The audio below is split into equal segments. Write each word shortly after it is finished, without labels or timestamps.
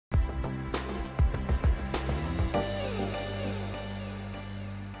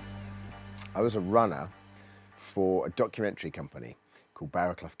I was a runner for a documentary company called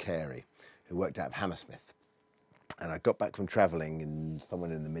Barraclough Carey, who worked out of Hammersmith. And I got back from travelling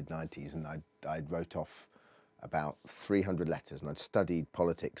somewhere in the mid-90s, and I wrote off about 300 letters, and I'd studied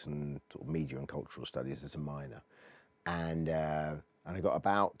politics and sort of media and cultural studies as a minor. And I got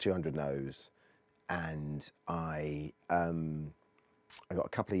about 200 no's, and I got a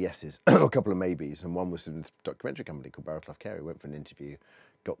couple of yeses, a couple of maybes, and one was in this documentary company called Barraclough Carey. Went for an interview,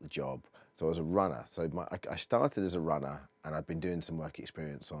 got the job. So I was a runner. So I started as a runner, and I'd been doing some work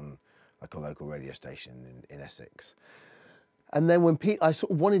experience on like a local radio station in Essex. And then when I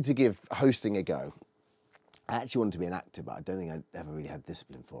sort of wanted to give hosting a go, I actually wanted to be an actor, but I don't think I ever really had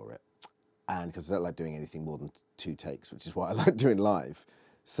discipline for it. And because I don't like doing anything more than 2 takes, which is what I like doing live.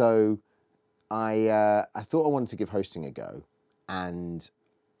 So I thought I wanted to give hosting a go, but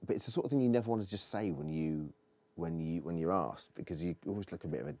it's the sort of thing you never want to just say when you're asked, because you always look a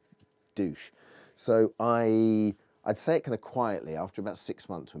bit of a douche. So I'd say it kind of quietly after about 6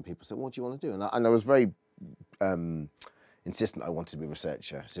 months when people said, "What do you want to do?" And I was very insistent I wanted to be a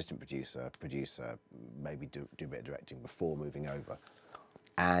researcher, assistant producer, maybe do a bit of directing before moving over.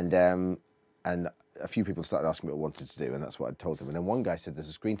 And a few people started asking me what I wanted to do, and that's what I told them. And then one guy said, "There's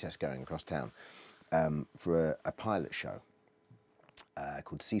a screen test going across town for a pilot show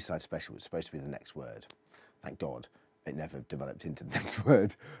called Seaside Special. It's supposed to be the next word." Thank God it never developed into the next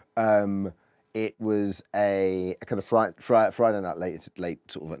word. It was a kind of Friday night,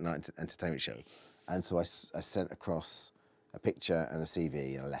 late sort of at night entertainment show. And so I sent across a picture and a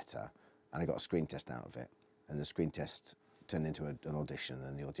CV and a letter, and I got a screen test out of it. And the screen test turned into an audition,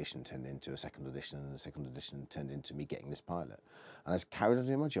 and the audition turned into a second audition, and the second audition turned into me getting this pilot. And I just carried on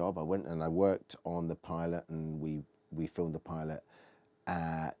doing my job. I went and I worked on the pilot, and we filmed the pilot.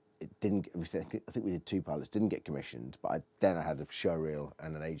 It didn't. I think we did 2 pilots. Didn't get commissioned, but then I had a show reel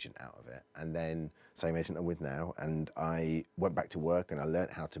and an agent out of it, and then same agent I'm with now. And I went back to work, and I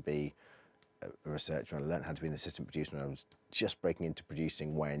learnt how to be a researcher. And I learnt how to be an assistant producer. And I was just breaking into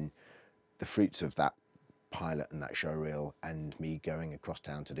producing when the fruits of that pilot and that show reel and me going across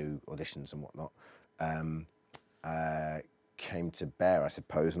town to do auditions and whatnot came to bear, I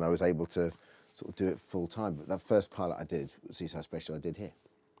suppose, and I was able to sort of do it full time. But that first pilot I did, Seaside Special, I did here.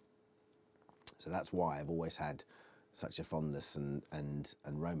 So that's why I've always had such a fondness and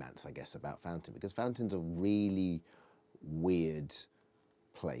romance, I guess, about Fountain, because Fountain's a really weird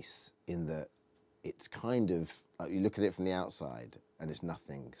place in that it's kind of, you look at it from the outside and it's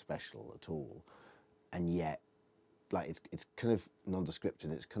nothing special at all, and yet like it's kind of nondescript,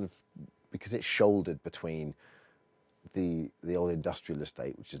 and it's kind of, because it's shouldered between the old industrial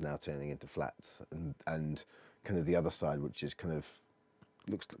estate, which is now turning into flats, and kind of the other side, which is kind of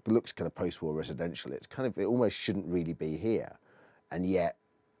looks kind of post-war residential. It's kind of, it almost shouldn't really be here, and yet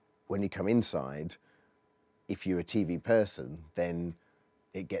when you come inside, if you're a TV person, then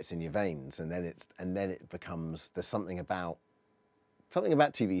it gets in your veins, and then it becomes, there's something about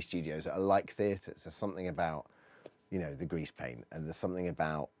TV studios that are like theatres. There's something about, you know, the grease paint, and there's something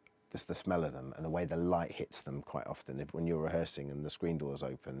about just the smell of them and the way the light hits them quite often. When you're rehearsing and the screen door's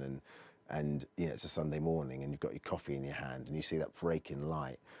open and you know, it's a Sunday morning and you've got your coffee in your hand and you see that break in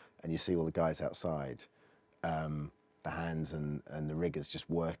light and you see all the guys outside, the hands and the riggers just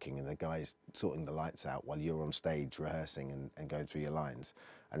working, and the guys sorting the lights out while you're on stage rehearsing and going through your lines.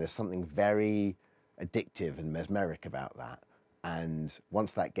 And there's something very addictive and mesmeric about that. And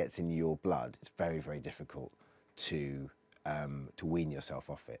once that gets in your blood, it's very, very difficult to wean yourself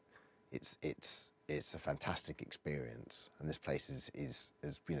off it. It's a fantastic experience, and this place is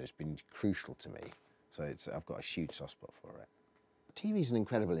you know, it's been crucial to me. So I've got a huge soft spot for it. TV is an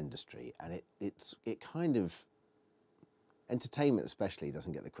incredible industry, and it kind of, entertainment especially,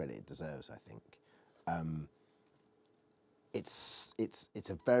 doesn't get the credit it deserves, I think. It's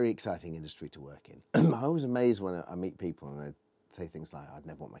a very exciting industry to work in. I was amazed when I meet people and they say things like, "I'd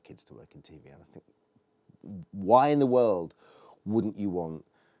never want my kids to work in TV." And I think, why in the world wouldn't you want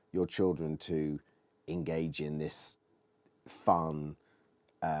your children to engage in this fun,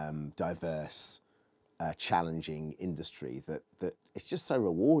 diverse, challenging industry that it's just so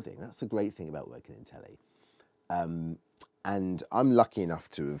rewarding? That's the great thing about working in telly. And I'm lucky enough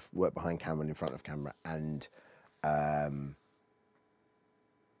to have worked behind camera and in front of camera, and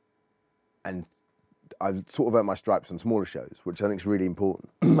I've sort of earned my stripes on smaller shows, which I think is really important.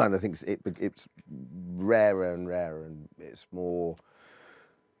 And I think it's rarer and rarer, and it's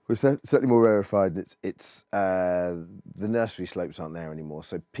certainly more rarefied. The nursery slopes aren't there anymore,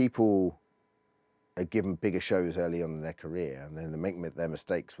 so people are given bigger shows early on in their career, and then they make their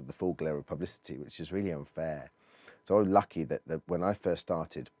mistakes with the full glare of publicity, which is really unfair. So I was lucky that when I first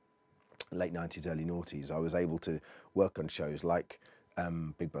started, late 90s, early noughties, I was able to work on shows like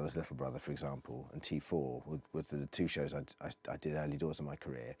Big Brother's Little Brother, for example, and T4 was the two shows I did early doors in my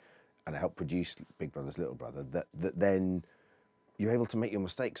career, and I helped produce Big Brother's Little Brother, that then you're able to make your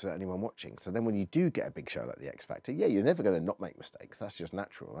mistakes without anyone watching. So then when you do get a big show like the X Factor, yeah, you're never going to not make mistakes. That's just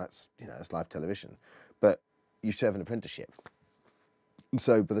natural. That's, you know, that's live television. But you serve an apprenticeship. And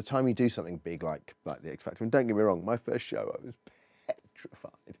so by the time you do something big like the X Factor, and don't get me wrong, my first show, I was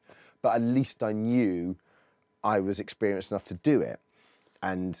petrified. But at least I knew I was experienced enough to do it.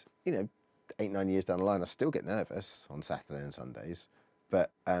 And, you know, 8, 9 years down the line, I still get nervous on Saturday and Sundays. But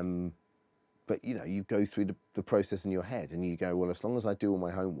you know, you go through the process in your head and you go, well, as long as I do all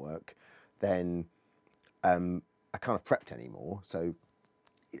my homework, then I can't have prepped anymore. So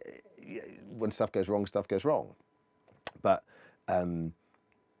when stuff goes wrong, stuff goes wrong. But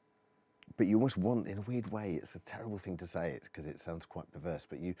you almost want, in a weird way, it's a terrible thing to say, it's because it sounds quite perverse,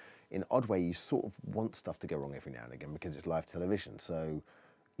 but you, in an odd way, you sort of want stuff to go wrong every now and again because it's live television. So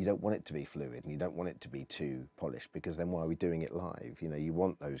you don't want it to be fluid and you don't want it to be too polished, because then why are we doing it live? You know, you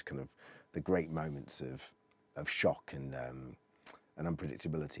want those kind of the great moments of shock and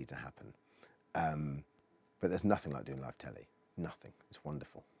unpredictability to happen. But there's nothing like doing live telly. Nothing. It's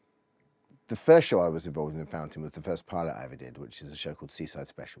wonderful. The first show I was involved in Fountain was the first pilot I ever did, which is a show called Seaside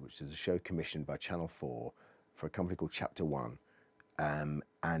Special, which is a show commissioned by Channel 4 for a company called Chapter One. And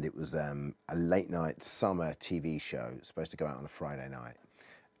it was a late night summer TV show, supposed to go out on a Friday night.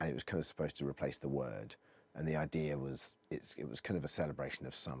 And it was kind of supposed to replace The Word. And the idea was, it was kind of a celebration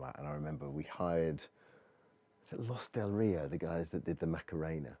of summer. And I remember we hired, is it Los Del Rio, the guys that did the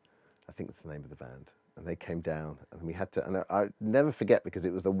Macarena? I think that's the name of the band. And they came down and we had to, and I never forget, because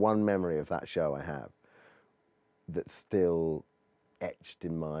it was the one memory of that show I have that's still etched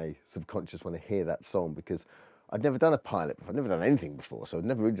in my subconscious when I hear that song, because I'd never done a pilot before, I'd never done anything before, so I'd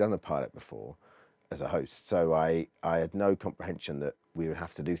never really done a pilot before as a host. So I had no comprehension that we would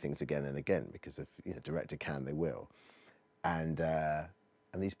have to do things again and again, because if, you know, director can, they will. And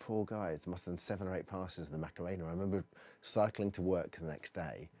these poor guys must have done 7 or 8 passes of the Macarena. I remember cycling to work the next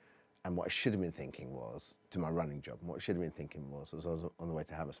day, and what I should have been thinking was, to my running job, and what I should have been thinking was I was on the way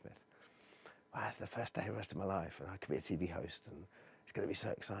to Hammersmith. Wow, it's the first day of the rest of my life, and I could be a TV host, and it's going to be so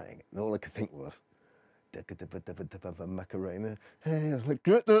exciting. And all I could think was, Macarena. Hey, I was like,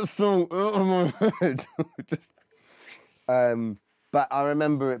 get that song out of my head. Just, but I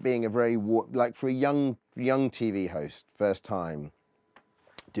remember it being a very, like for a young TV host, first time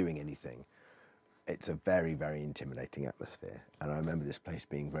doing anything, it's a very, very intimidating atmosphere. And I remember this place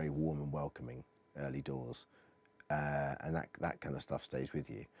being very warm and welcoming early doors. And that kind of stuff stays with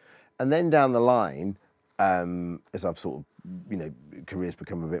you. And then down the line, as I've sort of, you know, careers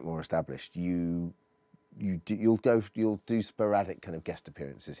become a bit more established, you'll do sporadic kind of guest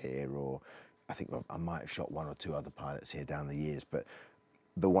appearances here, or I think I might have shot 1 or 2 other pilots here down the years. But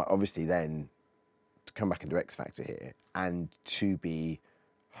the one, obviously, then to come back and do X Factor here and to be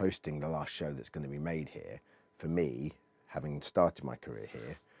hosting the last show that's going to be made here, for me, having started my career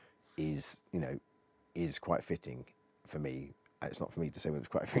here, is, you know, is quite fitting for me. It's not for me to say whether it's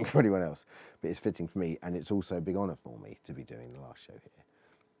quite fitting for anyone else, but it's fitting for me, and it's also a big honour for me to be doing the last show here,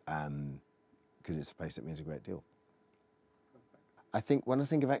 because it's a place that means a great deal. I think when I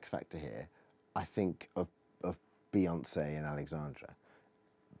think of X Factor here, I think of Beyonce and Alexandra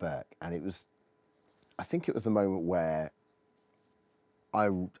Burke, and it was, I think it was the moment where I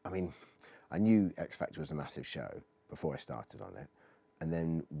mean, I knew X Factor was a massive show before I started on it. And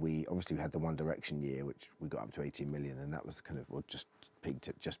then we had the One Direction year, which we got up to 18 million, and that was kind of, or just peaked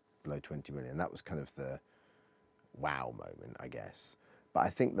at just below 20 million. That was kind of the wow moment, I guess. But I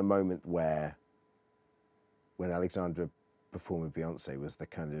think the moment when Alexandra performed with Beyonce was the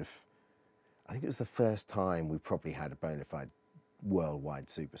kind of, I think it was the first time we probably had a bona fide worldwide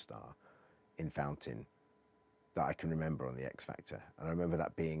superstar in Fountain that I can remember on the X Factor. And I remember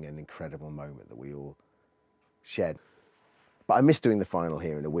that being an incredible moment that we all shared. But I miss doing the final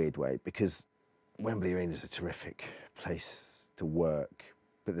here in a weird way, because Wembley Arena is a terrific place to work,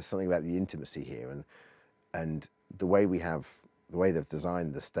 but there's something about the intimacy here and the way they've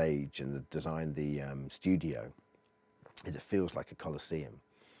designed the stage and designed the studio is it feels like a coliseum.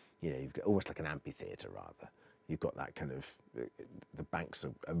 You know, you've got almost like an amphitheatre rather. You've got that kind of, the banks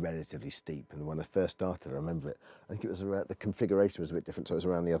are relatively steep, and when I first started, I remember it, I think it was around, the configuration was a bit different, so it was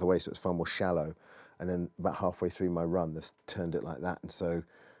around the other way, so it was far more shallow, and then about halfway through my run, this turned it like that, and so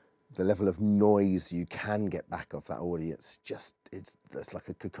the level of noise you can get back off that audience, it's like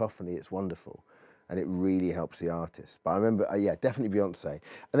a cacophony, it's wonderful, and it really helps the artist. But I remember, yeah, definitely Beyonce.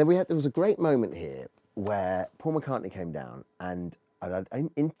 And then there was a great moment here where Paul McCartney came down, and I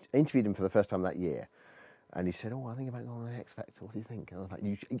interviewed him for the first time that year, and he said, "Oh, I think about going on X Factor. What do you think?" And I was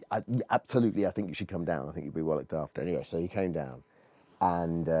like, "Absolutely, I think you should come down. I think you'd be well looked after." Anyway, so he came down,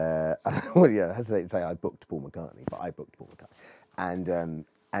 and well, yeah, I had to say I booked Paul McCartney, but I booked Paul McCartney,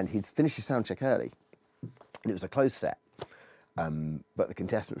 and he'd finished his sound check early, and it was a closed set, but the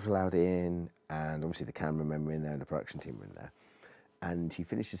contestants were allowed in, and obviously the cameramen were in there, and the production team were in there, and he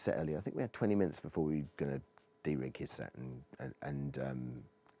finished his set early. I think we had 20 minutes before we were going to de-rig his set and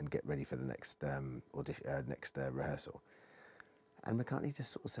get ready for the next rehearsal. And McCartney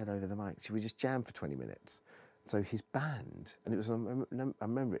just sort of said over the mic, "Should we just jam for 20 minutes?" So his band, and it was on, I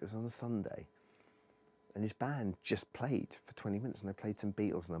remember it was on a Sunday, and his band just played for 20 minutes, and they played some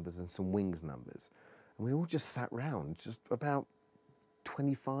Beatles numbers and some Wings numbers, and we all just sat round, just about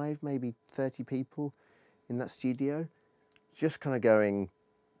 25, maybe 30 people in that studio, just kind of going.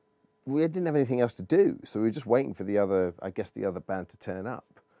 We didn't have anything else to do, so we were just waiting for the other band to turn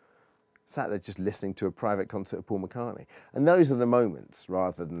up. Sat there just listening to a private concert of Paul McCartney. And those are the moments,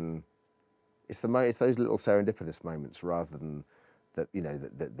 rather than... It's those little serendipitous moments, rather than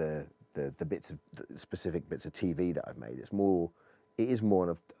the specific bits of TV that I've made. It is more,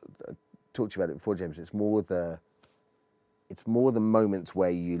 and I've talked to you about it before, James, it's more the moments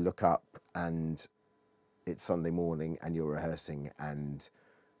where you look up and it's Sunday morning and you're rehearsing and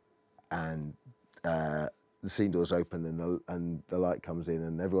the scene doors open and the light comes in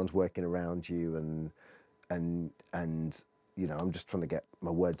and everyone's working around you and you know, I'm just trying to get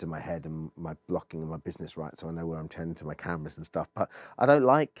my words in my head and my blocking and my business right, so I know where I'm tending to my cameras and stuff. But I don't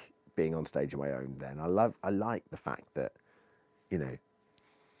like being on stage on my own. Then I like the fact that, you know,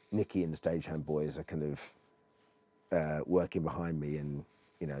 Nicky and the Stagehand boys are kind of working behind me and,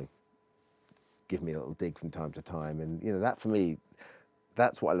 you know, give me a little dig from time to time, and you know, that for me.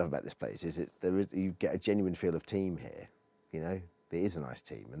 That's what I love about this place. You get a genuine feel of team here. You know, there is a nice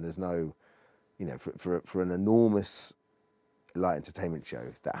team, and there's no, you know, for an enormous light entertainment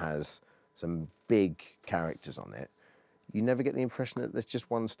show that has some big characters on it, you never get the impression that there's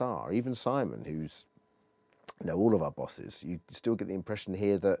just one star. Even Simon, who's, you know, all of our bosses, you still get the impression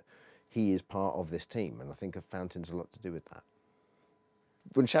here that he is part of this team, and I think a Fountain's a lot to do with that.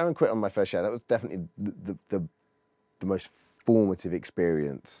 When Sharon quit on my first show, that was definitely the most formative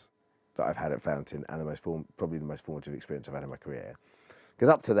experience that I've had at Fountain, and probably the most formative experience I've had in my career. Because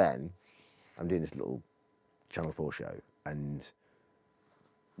up to then, I'm doing this little Channel 4 show, and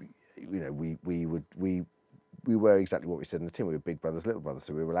you know, we were exactly what we said in the team. We were big brothers, little brothers,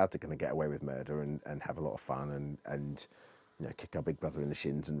 so we were allowed to kind of get away with murder and have a lot of fun and you know, kick our big brother in the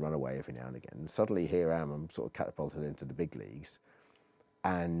shins and run away every now and again. And suddenly here I am, I'm sort of catapulted into the big leagues,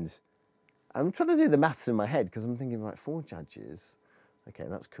 and I'm trying to do the maths in my head because I'm thinking, like, 4 judges, okay,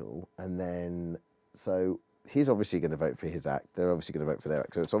 that's cool. And then, so he's obviously going to vote for his act. They're obviously going to vote for their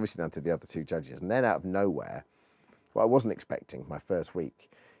act. So it's obviously down to the other 2 judges. And then out of nowhere, what I wasn't expecting my first week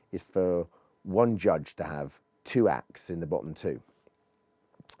is for one judge to have 2 acts in the bottom 2.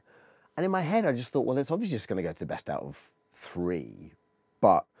 And in my head, I just thought, well, it's obviously just going to go to the best out of 3.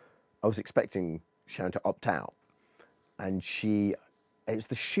 But I was expecting Sharon to opt out. And it was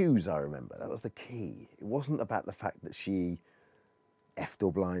the shoes, I remember. That was the key. It wasn't about the fact that she effed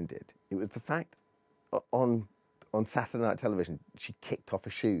or blinded. It was the fact on Saturday night television, she kicked off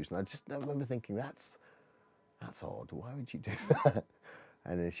her shoes. And I remember thinking, that's odd. Why would you do that?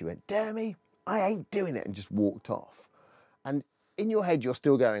 And then she went, "Dermy, I ain't doing it," and just walked off. And in your head, you're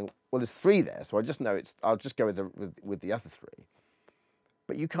still going, well, there's 3 there, so I just know I'll just go with the other 3.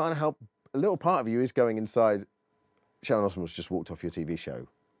 But you can't help, a little part of you is going inside, Sharon Osbourne's just walked off your TV show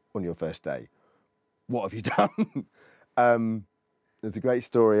on your first day. What have you done? There's a great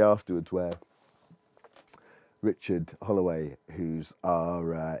story afterwards where Richard Holloway, who's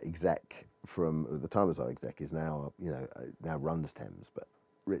our exec from the time was our exec, is now, you know, now runs Thames. But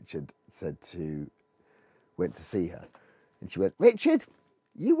Richard went to see her, and she went, "Richard,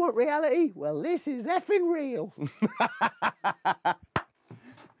 you want reality? Well, this is effing real."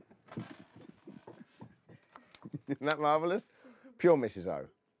 Isn't that marvellous? Pure Mrs. O.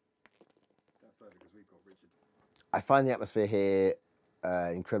 That's perfect because we've got Richard. I find the atmosphere here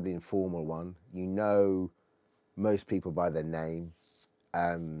incredibly informal one. You know most people by their name,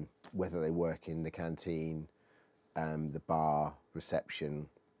 whether they work in the canteen, the bar, reception.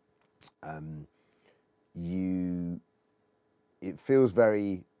 It feels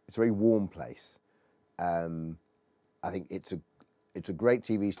it's a very warm place. I think it's a great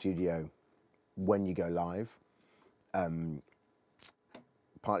TV studio when you go live.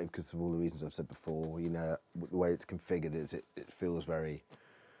 Partly because of all the reasons I've said before, you know, the way it's configured is it feels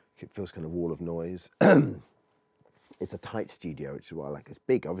kind of wall of noise. it's a tight studio, which is what I like. It's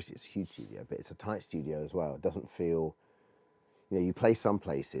big, obviously it's a huge studio, but it's a tight studio as well. It doesn't feel, you know, you play some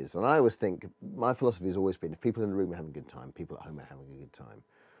places, and I always think, my philosophy has always been, if people in the room are having a good time, people at home are having a good time.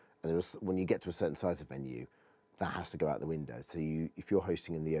 And when you get to a certain size of venue, that has to go out the window. So if you're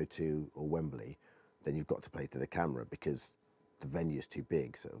hosting in the O2 or Wembley, then you've got to play to the camera because the venue is too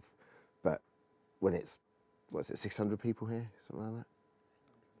big, sort of. But when it's, what's it, 600 people here, something like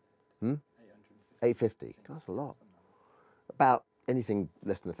that? 850. God, that's a lot. About anything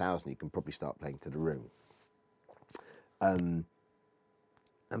less than 1,000, you can probably start playing to the room.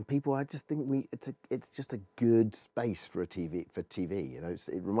 And people, I just think it's just a good space for TV. You know,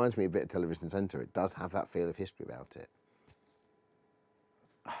 it reminds me a bit of Television Centre. It does have that feel of history about it.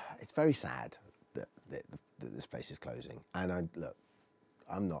 It's very sad that this place is closing. And I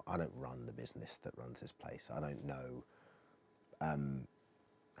don't run the business that runs this place. I don't know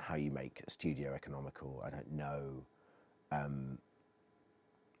how you make a studio economical. I don't know. I'm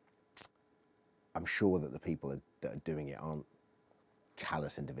sure that the people that are doing it aren't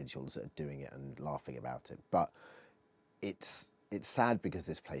callous individuals that are doing it and laughing about it. But it's sad because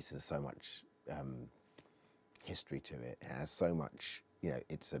this place has so much history to it. It has so much. You know,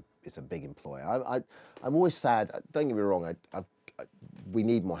 it's a big employer. I'm always sad. Don't get me wrong. We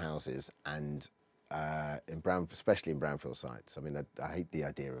need more houses, and especially in brownfield sites. I mean, I hate the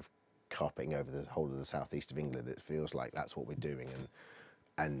idea of carpeting over the whole of the southeast of England. It feels like that's what we're doing,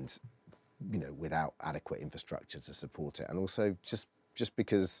 and you know, without adequate infrastructure to support it, and also just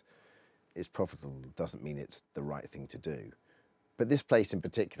because it's profitable doesn't mean it's the right thing to do. But this place in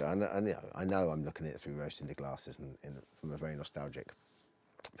particular, I know I'm looking at it through rose-tinted glasses and from a very nostalgic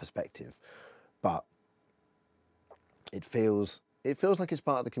perspective, but it feels like it's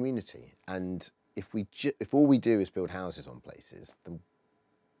part of the community. And if all we do is build houses on places, then,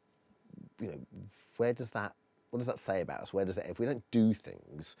 you know, what does that say about us? If we don't do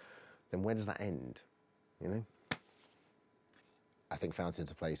things, then where does that end? You know? I think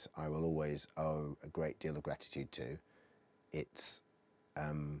Fountain's a place I will always owe a great deal of gratitude to. It's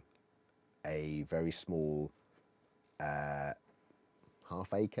a very small half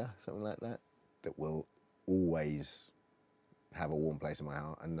acre, something like that, that will always have a warm place in my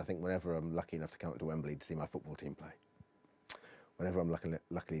heart. And I think whenever I'm lucky enough to come up to Wembley to see my football team play, whenever I'm lucky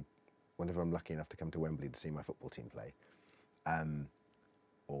enough to come to Wembley to see my football team play,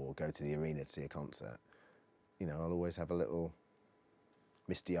 or go to the arena to see a concert, you know, I'll always have a little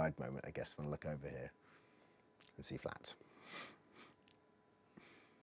misty-eyed moment, I guess, when I look over here and see flats.